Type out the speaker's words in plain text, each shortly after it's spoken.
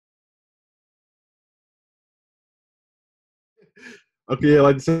Okay,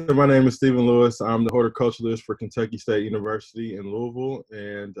 like I said, my name is Stephen Lewis. I'm the horticulturalist for Kentucky State University in Louisville,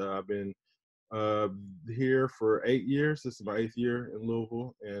 and I've been uh, here for 8 years. This is my 8th year in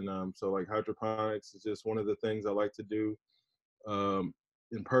Louisville, and so like hydroponics is just one of the things I like to do um,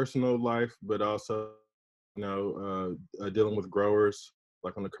 in personal life, but also dealing with growers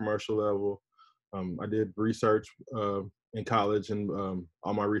like on the commercial level. I did research in college, and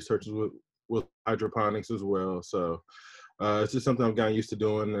all my research is with hydroponics as well. So it's just something I've gotten used to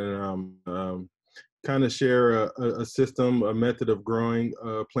doing, and kind of share a system, a method of growing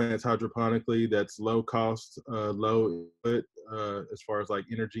plants hydroponically that's low cost, low input as far as like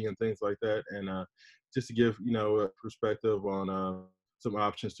energy and things like that, and just to give a perspective on some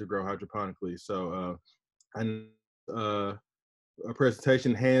options to grow hydroponically. So I a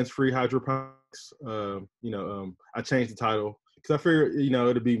presentation, hands-free hydroponics. I changed the title because I figured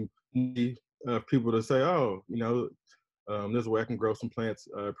it'd be people to say, oh, there's a way I can grow some plants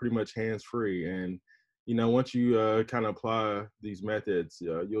pretty much hands-free. And once you kind of apply these methods,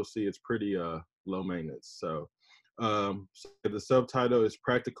 you'll see it's pretty low maintenance. So the subtitle is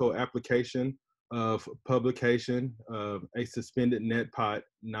Practical Application of Publication of a Suspended Net Pot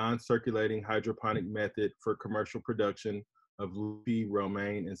Non-Circulating Hydroponic Method for Commercial Production of Leafy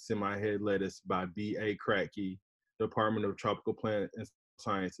Romaine and Semi-Head Lettuce by B.A. Kratke, Department of Tropical Plant and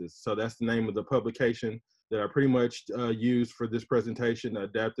Sciences. So that's the name of the publication that I pretty much used for this presentation. I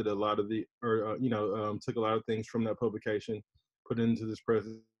adapted a lot of took a lot of things from that publication, put it into this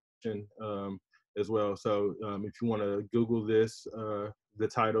presentation as well. So if you want to Google this, the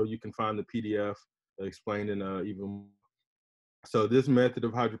title, you can find the PDF explained in even more. So this method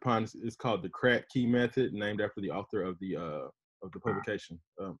of hydroponics is called the Kratke method, named after the author of the publication.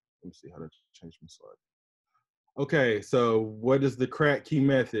 Let me see how to change my slide. Okay, so what is the Kratke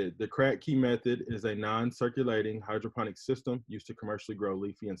method? The Kratke method is a non-circulating hydroponic system used to commercially grow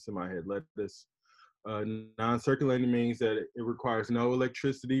leafy and semi-head lettuce. Non-circulating means that it requires no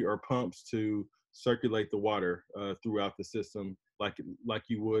electricity or pumps to circulate the water throughout the system, like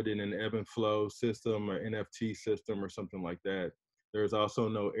you would in an ebb and flow system or NFT system or something like that. There's also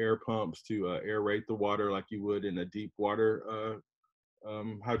no air pumps to aerate the water like you would in a deep water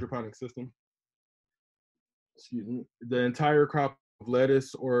hydroponic system. Excuse me. The entire crop of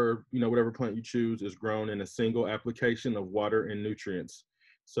lettuce or whatever plant you choose is grown in a single application of water and nutrients.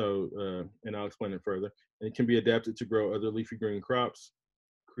 So, and I'll explain it further. And it can be adapted to grow other leafy green crops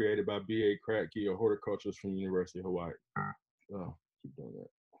created by B.A. Kratke, or horticulturist from the University of Hawaii. Oh, keep doing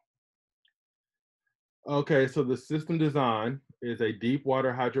that. Okay, so the system design is a deep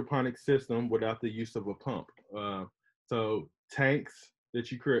water hydroponic system without the use of a pump. So tanks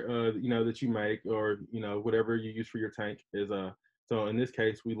that you create, that you make, or whatever you use for your tank is so in this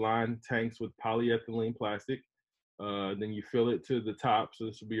case we line tanks with polyethylene plastic. Then you fill it to the top. So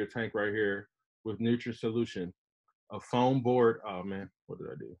this will be your tank right here with nutrient solution. A foam board. Oh man, what did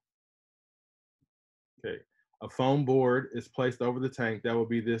I do? Okay, a foam board is placed over the tank. That will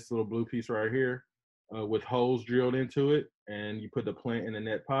be this little blue piece right here. With holes drilled into it, and you put the plant in a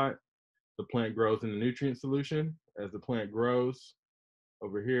net pot. The plant grows in the nutrient solution. As the plant grows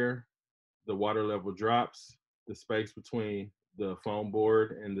over here, the water level drops. The space between the foam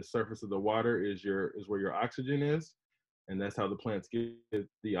board and the surface of the water is where your oxygen is, and that's how the plants get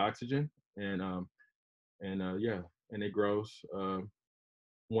the oxygen. And it grows.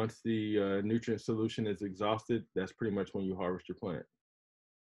 Once the nutrient solution is exhausted, that's pretty much when you harvest your plant.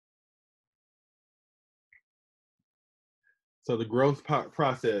 So the growth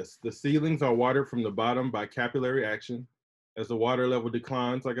process, the seedlings are watered from the bottom by capillary action. As the water level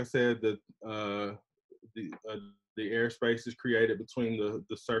declines, like I said, the airspace is created between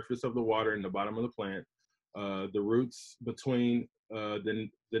the surface of the water and the bottom of the plant. The roots between the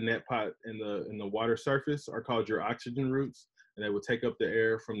net pot and the water surface are called your oxygen roots, and they will take up the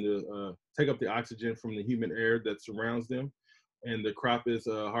air from take up the oxygen from the humid air that surrounds them. And the crop is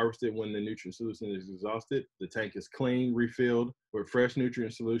harvested when the nutrient solution is exhausted. The tank is clean, refilled with fresh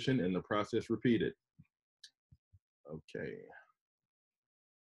nutrient solution, and the process repeated. Okay.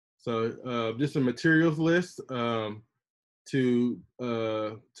 So just a materials list to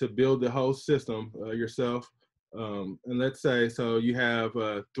build the whole system yourself. And let's say, so you have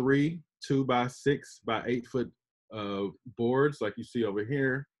 3 2x6 by 8 foot boards like you see over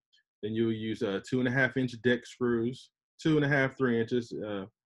here. Then you'll use 2.5-inch deck screws, 2.5, 3 inches.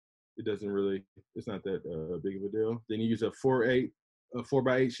 It doesn't really, it's not that big of a deal. Then you use a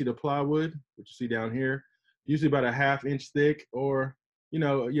 4x8 sheet of plywood, which you see down here, usually about a 1/2 inch thick, or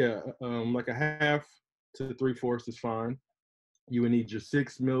like a 1/2 to 3/4 is fine. You would need your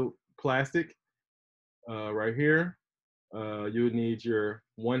 6 mil plastic right here. You would need your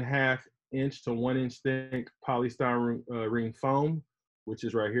 1/2 inch to 1 inch thick polystyrene foam, which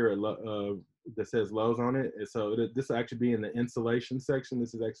is right here at that says Lowe's on it. And so this will actually be in the insulation section.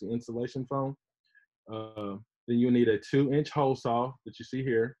 This is actually insulation foam. Then you'll need a 2-inch hole saw that you see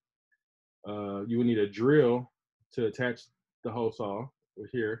here. You will need a drill to attach the hole saw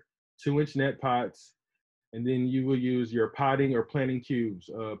here, 2-inch net pots, and then you will use your potting or planting cubes,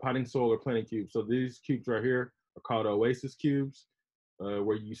 potting soil or planting cubes. So these cubes right here are called Oasis cubes,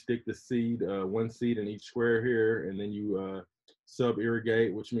 where you stick the seed, 1 seed in each square here, and then you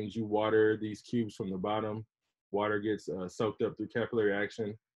sub-irrigate, which means you water these cubes from the bottom. Water gets soaked up through capillary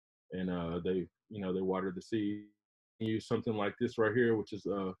action, and they water the seed. You use something like this right here, which is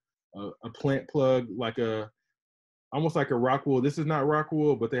a plant plug, almost like a rock wool. This is not rock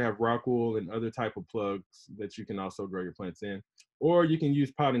wool, but they have rock wool and other type of plugs that you can also grow your plants in. Or you can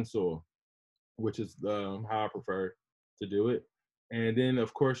use potting soil, which is how I prefer to do it. And then,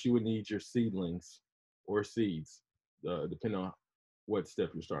 of course, you would need your seedlings or seeds, depending on what step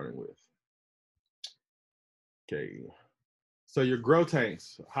you're starting with. Okay. So your grow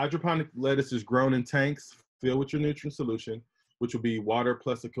tanks. Hydroponic lettuce is grown in tanks filled with your nutrient solution, which will be water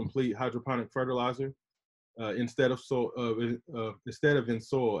plus a complete hydroponic fertilizer. Instead of in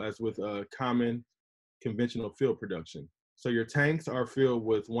soil, as with common conventional field production. So your tanks are filled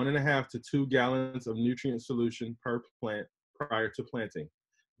with 1.5 to 2 gallons of nutrient solution per plant prior to planting.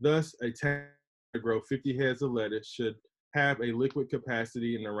 Thus, a tank to grow 50 heads of lettuce should have a liquid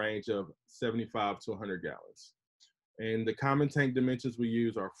capacity in the range of 75 to 100 gallons. And the common tank dimensions we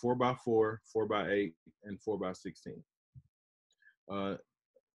use are 4x4, 4x8, and 4x16. So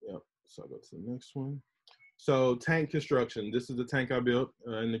I'll go to the next one. So tank construction. This is the tank I built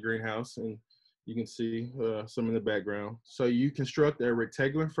in the greenhouse, and you can see some in the background. So you construct a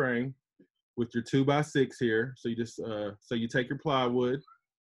rectangular frame with your 2x6 here. So you just so you take your plywood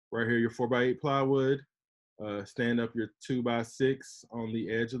right here, your 4x8 plywood, stand up your 2x6 on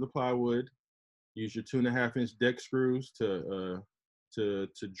the edge of the plywood. Use your 2.5-inch deck screws to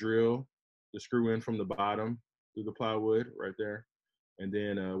drill the screw in from the bottom through the plywood right there. And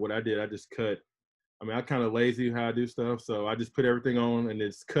then what I did, I just cut. I'm kind of lazy how I do stuff, so I just put everything on and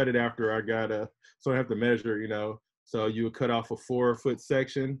just cut it after I got so I don't have to measure. So you would cut off a 4-foot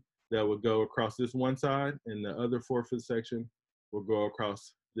section that would go across this one side, and the other 4-foot section will go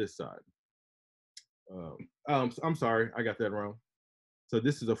across this side. I'm sorry, I got that wrong. So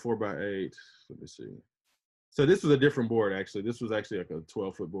this is a 4x8. Let me see. So this was a different board, actually. This was actually like a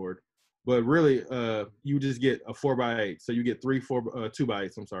 12-foot board. But really, you just get a 4x8. So you get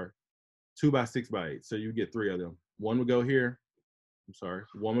 2x8s, I'm sorry. 2x6x8. So you get 3 of them. One would go here.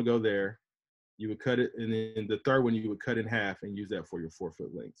 One would go there. You would cut it, and then the third one you would cut in half and use that for your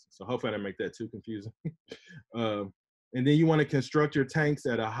 4-foot lengths. So hopefully I didn't make that too confusing. And then you want to construct your tanks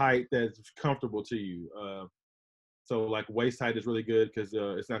at a height that's comfortable to you. So like waist height is really good because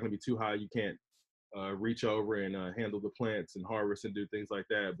it's not going to be too high. You can't reach over and handle the plants and harvest and do things like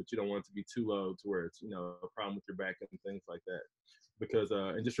that, but you don't want it to be too low to where it's a problem with your back and things like that. Because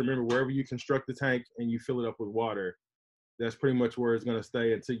and just remember, wherever you construct the tank and you fill it up with water, that's pretty much where it's going to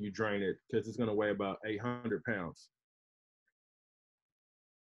stay until you drain it, because it's going to weigh about 800 pounds.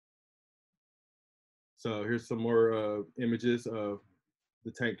 So here's some more images of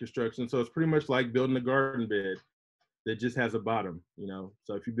the tank construction. So it's pretty much like building a garden bed that just has a bottom.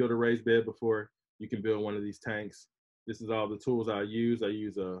 So if you build a raised bed before, you can build one of these tanks. This is all the tools I use. I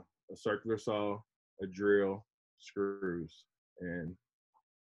use a circular saw, a drill, screws, and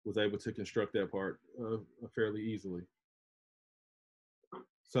was able to construct that part fairly easily.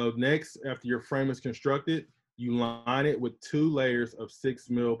 So next, after your frame is constructed, you line it with 2 layers of 6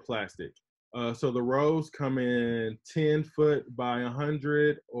 mil plastic. So the rows come in 10 foot by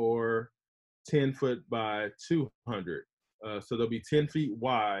 100 or 10 foot by 200. So they'll be 10 feet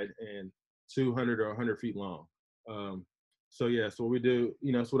wide and 200 or 100 feet long. So what we do,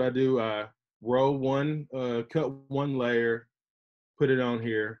 so what I do, I roll one, cut one layer, put it on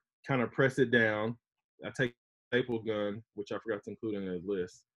here, kind of press it down. I take a staple gun, which I forgot to include in the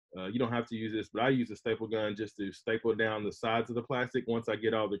list. You don't have to use this, but I use a staple gun just to staple down the sides of the plastic. Once I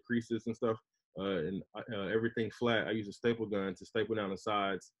get all the creases and stuff and everything flat, I use a staple gun to staple down the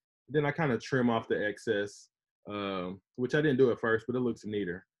sides. Then I kind of trim off the excess, which I didn't do at first, but it looks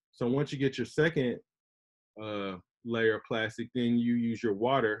neater. So once you get your second layer of plastic, then you use your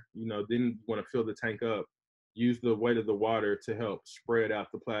water. Then you want to fill the tank up. Use the weight of the water to help spread out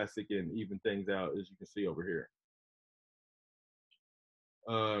the plastic and even things out, as you can see over here.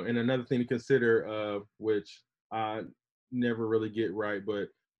 And another thing to consider, which I never really get right, but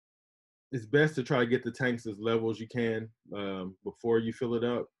it's best to try to get the tanks as level as you can before you fill it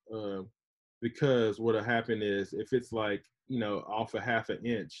up, because what'll happen is if it's like, you know, off a half an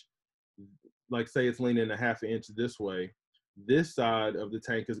inch, like say it's leaning a half an inch this way, this side of the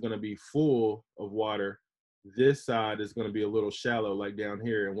tank is going to be full of water. This side is going to be a little shallow, like down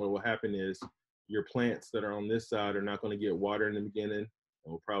here. And what will happen is your plants that are on this side are not going to get water in the beginning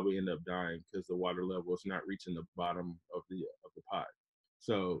and will probably end up dying because the water level is not reaching the bottom of the pot.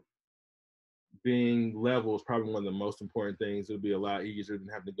 So being level is probably one of the most important things. It'll be a lot easier than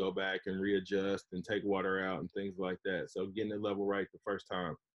having to go back and readjust and take water out and things like that. So getting it level right the first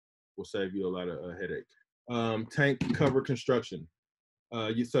time will save you a lot of headache. Tank cover construction.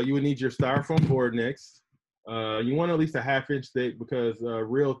 So you would need your styrofoam board next. You want at least a half-inch thick because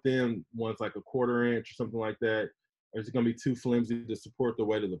real thin ones like a quarter inch or something like that are just going to be too flimsy to support the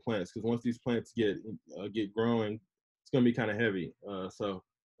weight of the plants. Because once these plants get growing, it's going to be kind of heavy.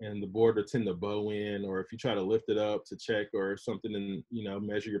 And the board will tend to bow in, or if you try to lift it up to check or something and, you know,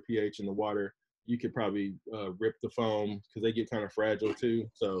 measure your pH in the water, you could probably rip the foam because they get kind of fragile too.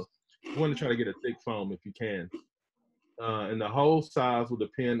 So you want to try to get a thick foam if you can. And the hole size will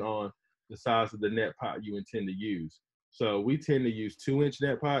depend on the size of the net pot you intend to use. So we tend to use 2-inch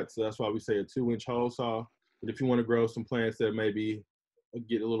net pots. So that's why we say a 2-inch hole saw. But if you want to grow some plants that maybe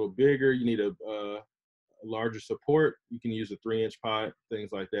get a little bigger, you need a larger support, you can use a 3-inch pot,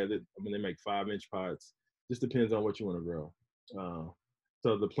 things like that. I mean, they make 5-inch pots. Just depends on what you want to grow.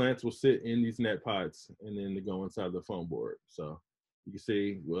 So the plants will sit in these net pots and then they go inside the foam board. So you can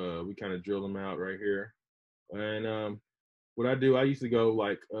see we kind of drill them out right here. And what I do, I used to go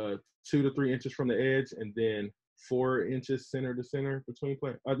like 2 to 3 inches from the edge and then 4 inches center to center between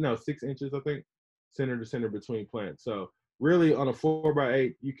plants. No, 6 inches, I think, center to center between plants. So really on a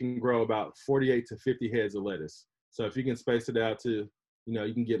 4x8, you can grow about 48 to 50 heads of lettuce. So if you can space it out to, you know,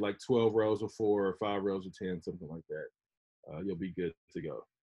 you can get like 12 rows of 4 or 5 rows of 10, something like that. You'll be good to go.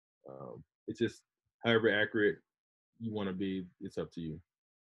 It's just however accurate you want to be, it's up to you.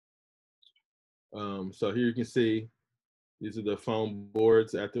 So here you can see, these are the foam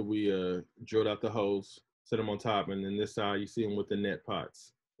boards after we drilled out the holes, set them on top, and then this side you see them with the net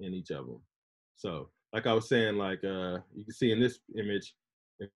pots in each of them. So like I was saying, like you can see in this image,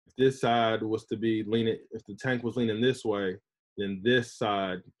 if this side was to be leaning, if the tank was leaning this way, then this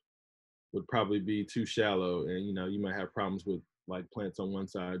side would probably be too shallow, and you know, you might have problems with like plants on one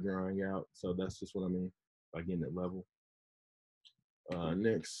side drying out. So that's just what I mean by getting it level.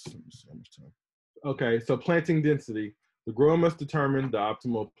 Next, let me see how much time. Okay, so planting density. The grower must determine the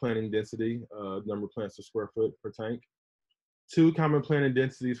optimal planting density, number of plants per square foot per tank. 2 common planting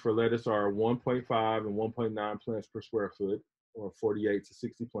densities for lettuce are 1.5 and 1.9 plants per square foot, or 48 to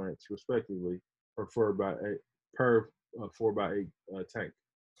 60 plants respectively, per 4x8 tank.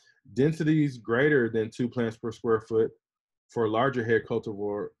 Densities greater than 2 plants per square foot for larger head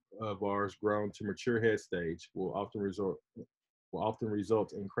cultivars grown to mature head stage will often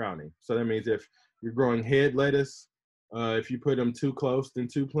result in crowding. So that means if you're growing head lettuce, if you put them too close than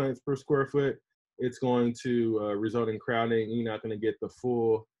 2 plants per square foot, it's going to result in crowding. You're not going to get the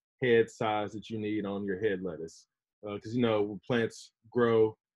full head size that you need on your head lettuce. Because, you know, when plants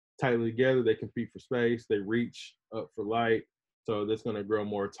grow tightly together, they compete for space, they reach up for light. So that's going to grow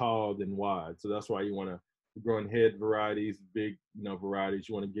more tall than wide. So that's why you want to grow in head varieties, big, you know, varieties.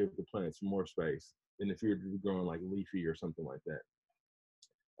 You want to give the plants more space than if you're growing like leafy or something like that.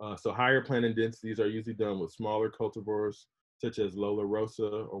 So higher planting densities are usually done with smaller cultivars, such as Lola Rosa,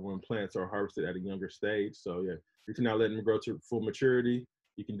 or when plants are harvested at a younger stage. So yeah, if you're not letting them grow to full maturity,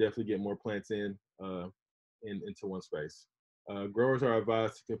 you can definitely get more plants into one space. Growers are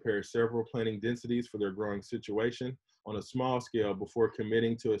advised to compare several planting densities for their growing situation on a small scale before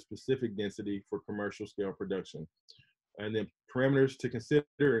committing to a specific density for commercial scale production. And then parameters to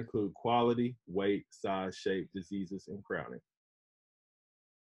consider include quality, weight, size, shape, diseases, and crowding.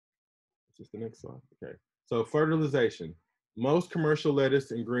 Just the next slide. Okay. So fertilization. Most commercial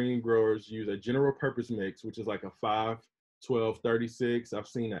lettuce and green growers use a general purpose mix, which is like a 5, 12, 36. I've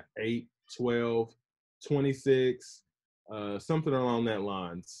seen an 8, 12, 26, something along that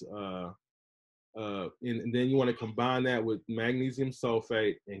lines. And then you want to combine that with magnesium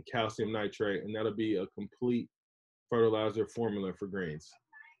sulfate and calcium nitrate, and that'll be a complete fertilizer formula for greens.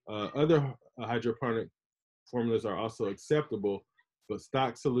 Other hydroponic formulas are also acceptable, but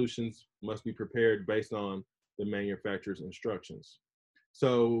stock solutions must be prepared based on the manufacturer's instructions.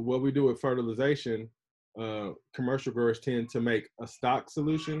 So what we do with fertilization, commercial growers tend to make a stock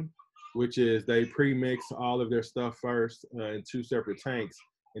solution, which is they pre-mix all of their stuff first in 2 separate tanks,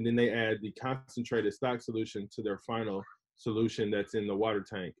 and then they add the concentrated stock solution to their final solution that's in the water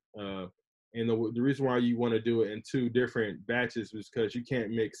tank. And the reason why you want to do it in two different batches is because you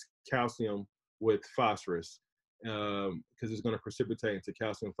can't mix calcium with phosphorus, because it's going to precipitate into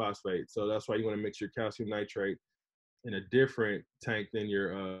calcium phosphate. So that's why you want to mix your calcium nitrate in a different tank than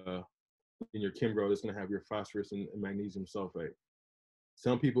your chem grow that's going to have your phosphorus and magnesium sulfate.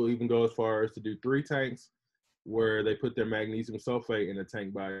 Some people even go as far as to do 3 tanks where they put their magnesium sulfate in a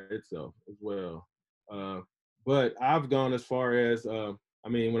tank by itself as well. But I've gone as far as, I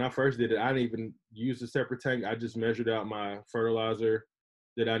mean, when I first did it, I didn't even use a separate tank. I just measured out my fertilizer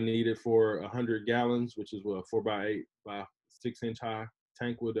that I needed for 100 gallons, which is what, 4x8 by 6-inch high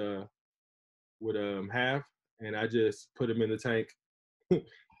tank would have. And I just put them in the tank,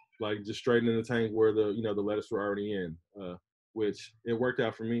 like just straight in the tank where the lettuce were already in, which it worked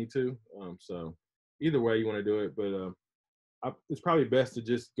out for me too. So either way you want to do it, but it's probably best to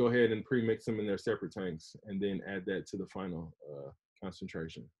just go ahead and pre-mix them in their separate tanks and then add that to the final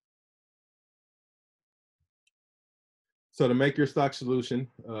concentration. So to make your stock solution,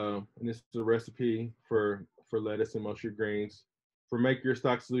 and this is a recipe for lettuce and most of your greens. For make your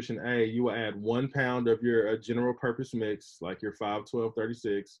stock solution A, you will add 1 pound of your general purpose mix, like your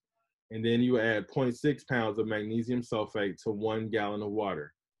 5-12-36, and then you add 0.6 pounds of magnesium sulfate to 1 gallon of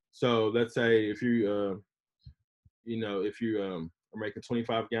water. So let's say if you are making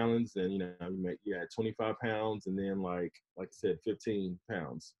 25 gallons, then you add 25 pounds, and then like I said, 15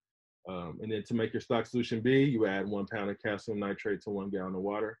 pounds. And then to make your stock solution B, you add 1 pound of calcium nitrate to 1 gallon of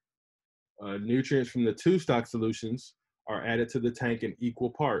water. Nutrients from the 2 stock solutions are added to the tank in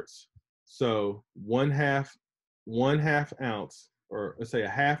equal parts. So one half ounce, or let's say a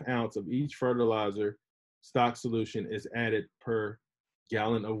half ounce of each fertilizer stock solution is added per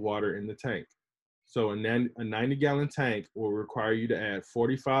gallon of water in the tank. So a 90-gallon tank will require you to add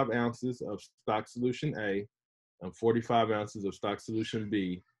 45 ounces of stock solution A and 45 ounces of stock solution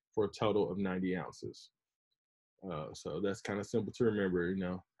B for a total of 90 ounces. So that's kind of simple to remember.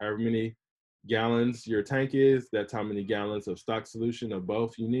 However many gallons your tank is, that's how many gallons of stock solution of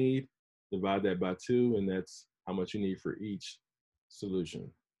both you need. Divide that by 2, and that's how much you need for each solution.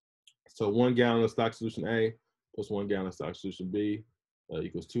 So 1 gallon of stock solution A plus 1 gallon of stock solution B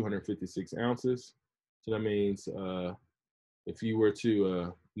equals 256 ounces. So that means if you were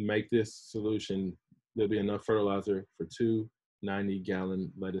to make this solution, there'll be enough fertilizer for 2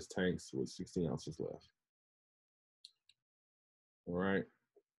 90-gallon lettuce tanks with 16 ounces left. All right.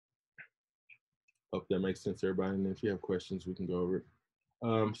 Hope that makes sense to everybody. And if you have questions, we can go over it.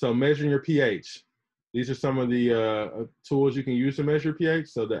 So measuring your pH. These are some of the tools you can use to measure pH.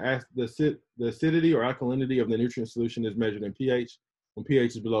 So the acidity or alkalinity of the nutrient solution is measured in pH. When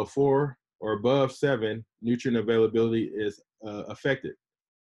pH is below 4 or above 7, nutrient availability is affected.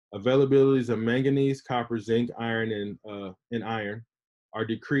 Availabilities of manganese, copper, zinc, iron, and iron are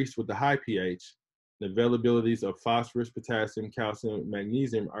decreased with the high pH. The availabilities of phosphorus, potassium, calcium,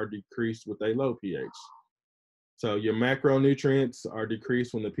 magnesium are decreased with a low pH. So your macronutrients are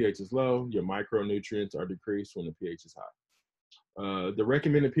decreased when the pH is low. Your micronutrients are decreased when the pH is high. The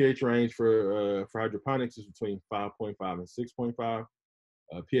recommended pH range for hydroponics is between 5.5 and 6.5.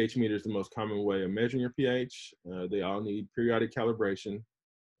 pH meter is the most common way of measuring your pH. They all need periodic calibration,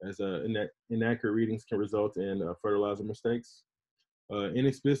 as inaccurate readings can result in fertilizer mistakes.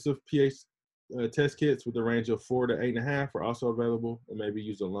 Inexpensive pH test kits with a range of 4 to 8.5 are also available and may be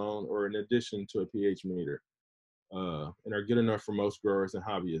used alone or in addition to a pH meter, and are good enough for most growers and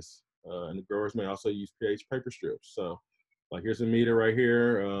hobbyists. And the growers may also use pH paper strips. So like here's a meter right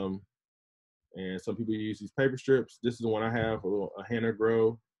here, and some people use these paper strips. This is the one I have, a Hannah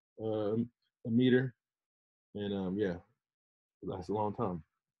Grow a meter, and yeah, it lasts a long time.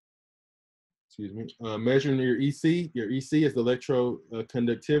 Excuse me. Measuring your EC. Your EC is the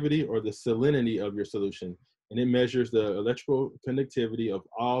electroconductivity or the salinity of your solution, and it measures the electrical conductivity of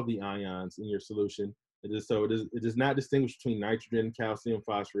all the ions in your solution. It does not distinguish between nitrogen, calcium,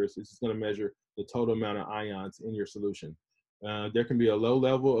 phosphorus. It's just going to measure the total amount of ions in your solution. There can be a low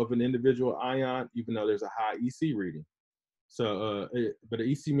level of an individual ion, even though there's a high EC reading. So, but an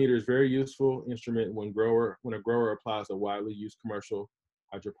EC meter is a very useful instrument when a grower applies a widely used commercial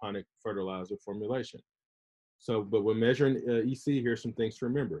hydroponic fertilizer formulation. So, but when measuring EC, here's some things to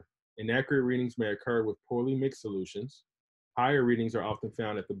remember. Inaccurate readings may occur with poorly mixed solutions. Higher readings are often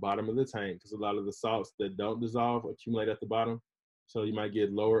found at the bottom of the tank because a lot of the salts that don't dissolve accumulate at the bottom. So you might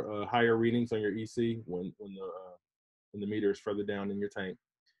get higher readings on your EC when the meter is further down in your tank.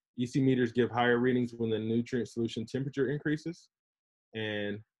 EC meters give higher readings when the nutrient solution temperature increases,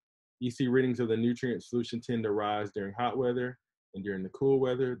 and EC readings of the nutrient solution tend to rise during hot weather, and during the cool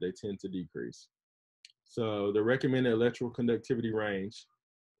weather, they tend to decrease. So the recommended electrical conductivity range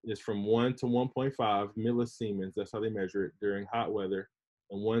is from 1 to 1.5 millisiemens. That's how they measure it during hot weather,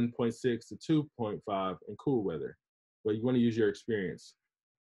 and 1.6 to 2.5 in cool weather. But you want to use your experience.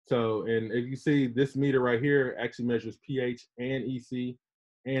 So, and if you see this meter right here actually measures pH and EC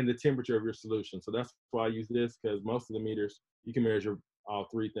and the temperature of your solution. So that's why I use this, because most of the meters, you can measure all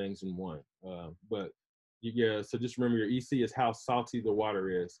three things in one. But yeah, so just remember your EC is how salty the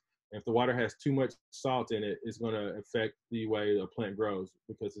water is. If the water has too much salt in it, it's going to affect the way a plant grows,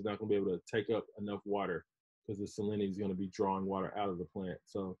 because it's not going to be able to take up enough water, because the salinity is going to be drawing water out of the plant.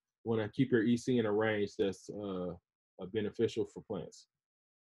 So you want to keep your EC in a range that's beneficial for plants.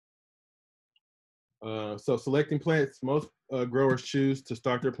 So selecting plants, most growers choose to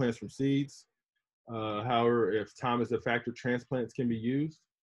start their plants from seeds. However, if time is a factor, transplants can be used.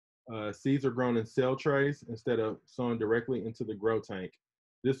 Seeds are grown in cell trays instead of sown directly into the grow tank.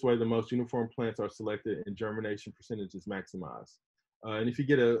 This way, the most uniform plants are selected and germination percentage is maximized. And if you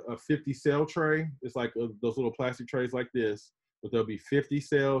get a 50 cell tray, it's like those little plastic trays like this, but there'll be 50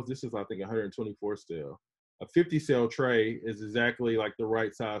 cells. This is, I think, 124 cell. A 50 cell tray is exactly like the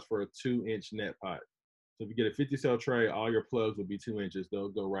right size for a 2-inch net pot. So if you get a 50 cell tray, all your plugs will be 2 inches. They'll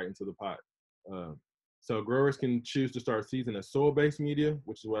go right into the pot. So growers can choose to start seeds in a soil-based media,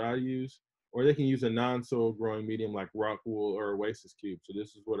 which is what I use, or they can use a non-soil growing medium like rock wool or oasis cube. So this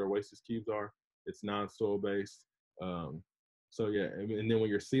is what oasis cubes are. It's non-soil based. So yeah, and then when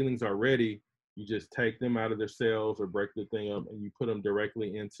your seedlings are ready, you just take them out of their cells or break the thing up, and you put them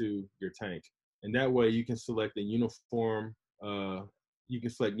directly into your tank. And that way you can select a uniform,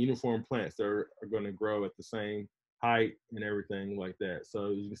 plants that are going to grow at the same height and everything like that. So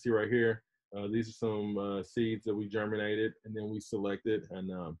you can see right here, these are some seeds that we germinated and then we selected.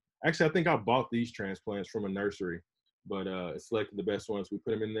 And actually, I think I bought these transplants from a nursery, but selected the best ones. We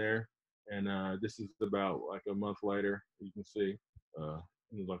put them in there. And this is about like a month later. You can see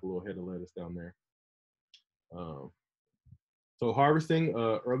there's like a little head of lettuce down there. So harvesting,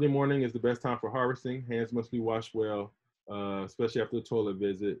 early morning is the best time for harvesting. Hands must be washed well, especially after the toilet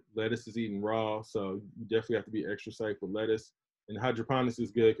visit. Lettuce is eaten raw, so you definitely have to be extra safe with lettuce. And hydroponics is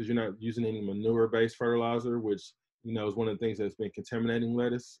good because you're not using any manure-based fertilizer, which is one of the things that's been contaminating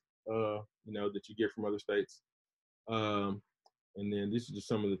lettuce, that you get from other states. And then these are just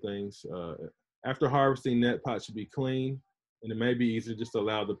some of the things. After harvesting, net pots should be clean. And it may be easier just to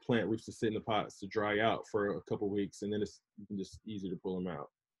allow the plant roots to sit in the pots to dry out for a couple of weeks, and then you can just easy to pull them out.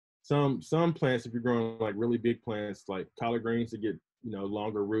 Some plants, if you're growing like really big plants like collard greens to get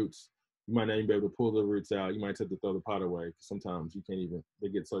longer roots, you might not even be able to pull the roots out. You might have to throw the pot away, because sometimes you can't even. They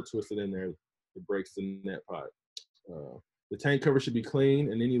get so twisted in there, it breaks the net pot. The tank cover should be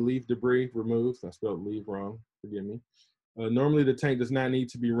clean and any leaf debris removed. I spelled leaf wrong. Forgive me. Normally, the tank does not need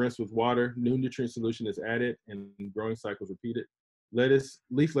to be rinsed with water. New nutrient solution is added and growing cycles repeated.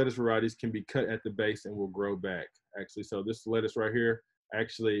 Leaf lettuce varieties can be cut at the base and will grow back, actually. So this lettuce right here,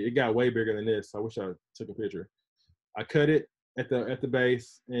 actually, it got way bigger than this. I wish I took a picture. I cut it at the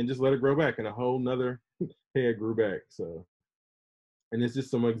base and just let it grow back, and a whole nother head grew back. So, and it's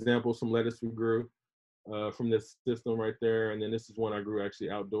just some examples, some lettuce we grew from this system right there. And then this is one I grew actually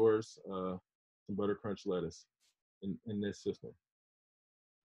outdoors, some butter crunch lettuce in this system.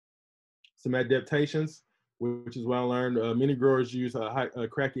 Some adaptations, which is what I learned. Many growers use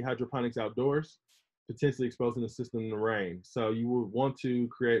cracky hydroponics outdoors, potentially exposing the system in the rain. So you would want to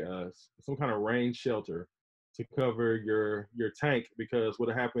create some kind of rain shelter to cover your tank, because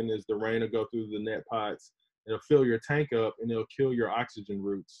what'll happen is the rain will go through the net pots, it'll fill your tank up, and it'll kill your oxygen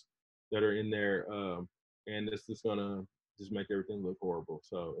roots that are in there. And it's just gonna just make everything look horrible.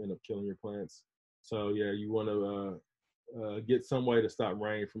 So end up killing your plants. So yeah, you want to get some way to stop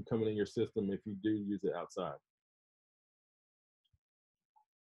rain from coming in your system if you do use it outside.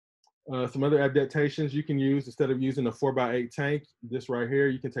 Some other adaptations you can use, instead of using a 4x8 tank, this right here,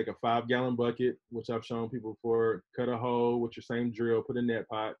 you can take a 5-gallon bucket, which I've shown people before, cut a hole with your same drill, put a net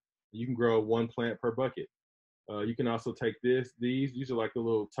pot. You can grow 1 plant per bucket. You can also take these are like the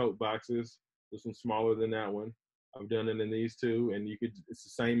little tote boxes. This one's smaller than that one. I've done it in these two, and it's the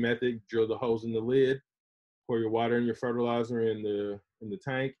same method. Drill the holes in the lid, pour your water and your fertilizer in the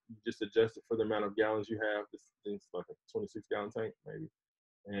tank. You just adjust it for the amount of gallons you have. This thing's like a 26-gallon tank, maybe.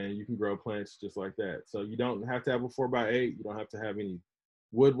 And you can grow plants just like that. So you don't have to have a 4x8. You don't have to have any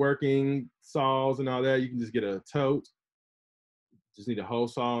woodworking saws and all that. You can just get a tote. Just need a hole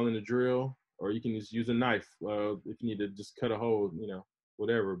saw and a drill, or you can just use a knife if you need to just cut a hole,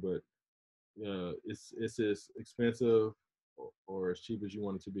 whatever. But it's as expensive or as cheap as you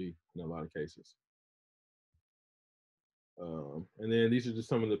want it to be in a lot of cases. And then these are just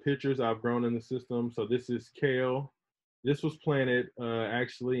some of the pictures I've grown in the system. So this is kale. This was planted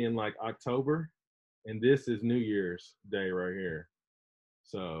actually in like October, and this is New Year's Day right here.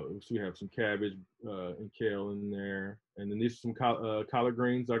 So we have some cabbage and kale in there, and then these are some collard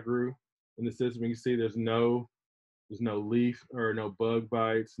greens I grew in the system. You can see there's no leaf or no bug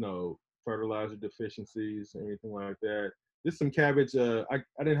bites, no fertilizer deficiencies, anything like that. This is some cabbage. I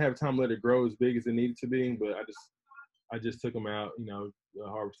didn't have time to let it grow as big as it needed to be, but I just took them out, you know,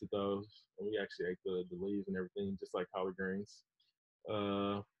 harvested those, and we actually ate the leaves and everything, just like collard greens.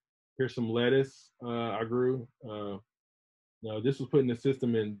 Uh, Here's some lettuce I grew. No, this was put in the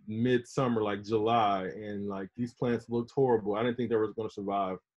system in midsummer, like July, and like these plants looked horrible. I didn't think they were going to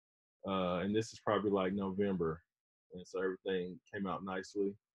survive. And this is probably like November, and so everything came out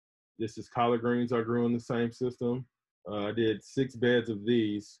nicely. This is collard greens I grew in the same system. I did 6 beds of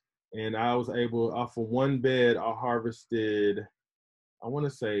these, and I was able, off of one bed, I harvested, I want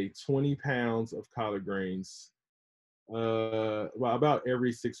to say 20 pounds of collard greens, well, about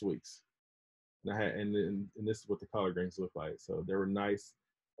every 6 weeks. And and this is what the collard greens look like. So they were nice,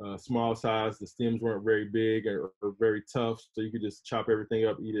 small size. The stems weren't very big or very tough, so you could just chop everything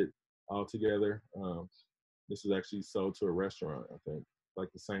up, eat it all together. This was actually sold to a restaurant, I think,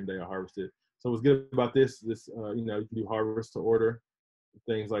 like the same day I harvested. So what's good about this, you know, you can do harvest to order,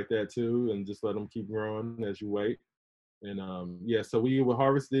 things like that too, and just let them keep growing as you wait. And yeah, so we will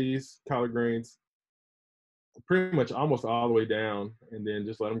harvest these collard greens pretty much almost all the way down, and then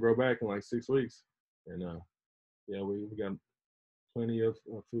just let them grow back in like 6 weeks. And yeah, we got plenty of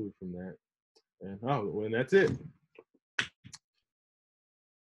food from that. And oh, and that's it.